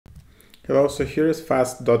Hello, so here is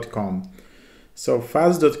fast.com. So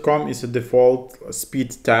fast.com is a default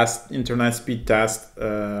internet speed test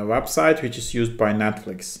website which is used by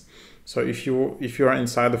Netflix. So if you are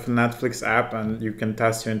inside of a Netflix app and you can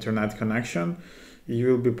test your internet connection, you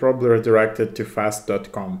will be probably redirected to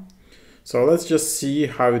fast.com. So let's just see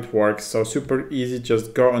how it works. So super easy,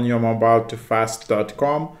 just go on your mobile to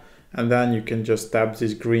fast.com and then you can just tap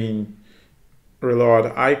this green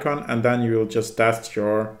reload icon and then you will just test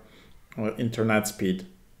your internet speed.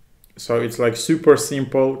 So it's like super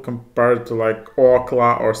simple compared to like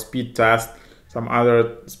Ookla or Speedtest, some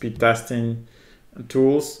other speed testing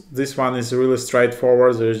tools. This one is really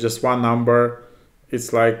straightforward. There's just one number.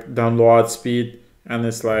 It's like download speed, and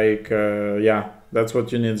it's like yeah, that's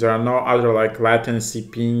what you need. There are no other like latency,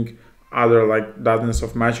 ping, other like dozens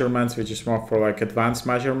of measurements, which is more for like advanced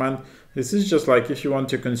measurement. This is just like if you want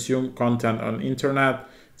to consume content on internet,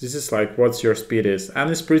 this is like what your speed is, and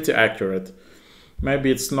it's pretty accurate.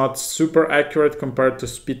 Maybe it's not super accurate compared to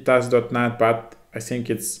speedtest.net, but I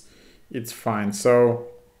think it's fine. So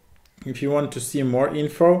if you want to see more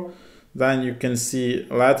info, then you can see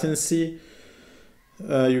latency,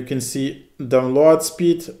 you can see download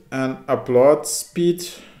speed and upload speed.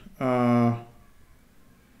 So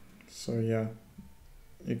yeah,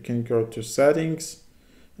 you can go to settings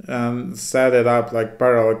and set it up like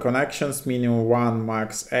parallel connections, minimum 1,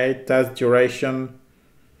 max 8, test duration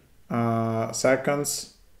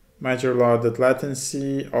seconds, measure loaded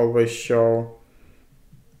latency, always show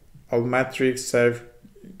all metrics, save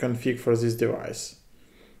config for this device.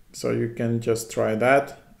 So you can just try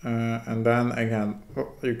that, and then again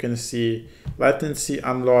you can see latency,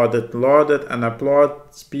 unloaded, loaded, and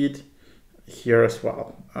upload speed here as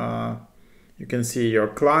well. You can see your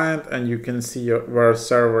client and you can see where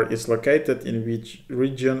server is located, in which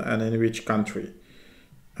region and in which country.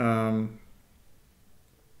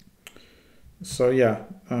 So yeah,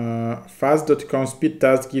 fast.com speed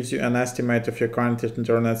test gives you an estimate of your current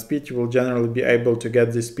internet speed. You will generally be able to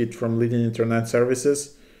get this speed from leading internet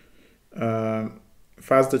services.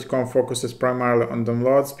 Fast.com focuses primarily on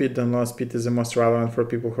download speed. Download speed is the most relevant for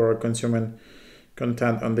people who are consuming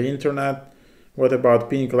content on the internet. What about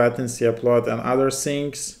ping, latency, upload, and other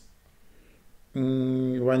things?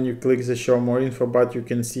 When you click the show more info button, you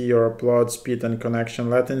can see your upload speed and connection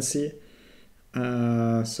latency.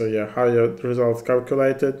 So yeah, how your results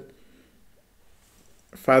calculated.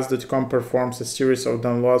 Fast.com performs a series of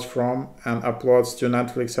downloads from and uploads to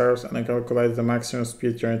Netflix servers and calculates the maximum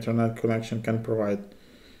speed your internet connection can provide.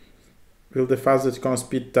 Will the Fast.com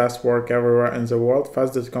speed test work everywhere in the world?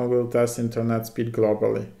 Fast.com will test internet speed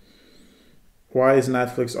globally. Why is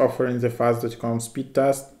Netflix offering the Fast.com speed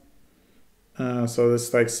test? So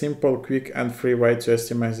it's like simple, quick, and free way to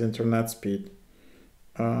estimate the internet speed.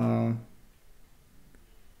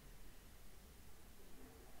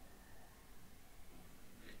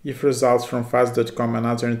 If results from fast.com and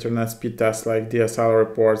other internet speed tests like DSL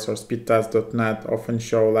reports or speedtest.net often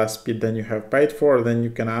show less speed than you have paid for, then you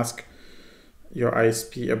can ask your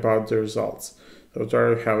ISP about the results. So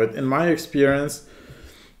there you have it. In my experience,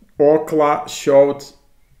 Ookla showed,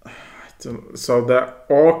 so the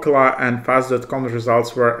Ookla and fast.com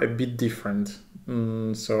results were a bit different.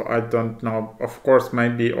 So I don't know. Of course,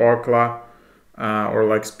 maybe Ookla or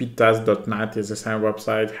like speedtest.net is the same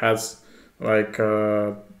website, has like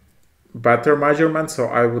better measurements, so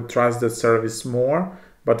I would trust that service more.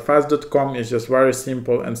 But fast.com is just very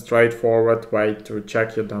simple and straightforward way to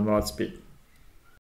check your download speed.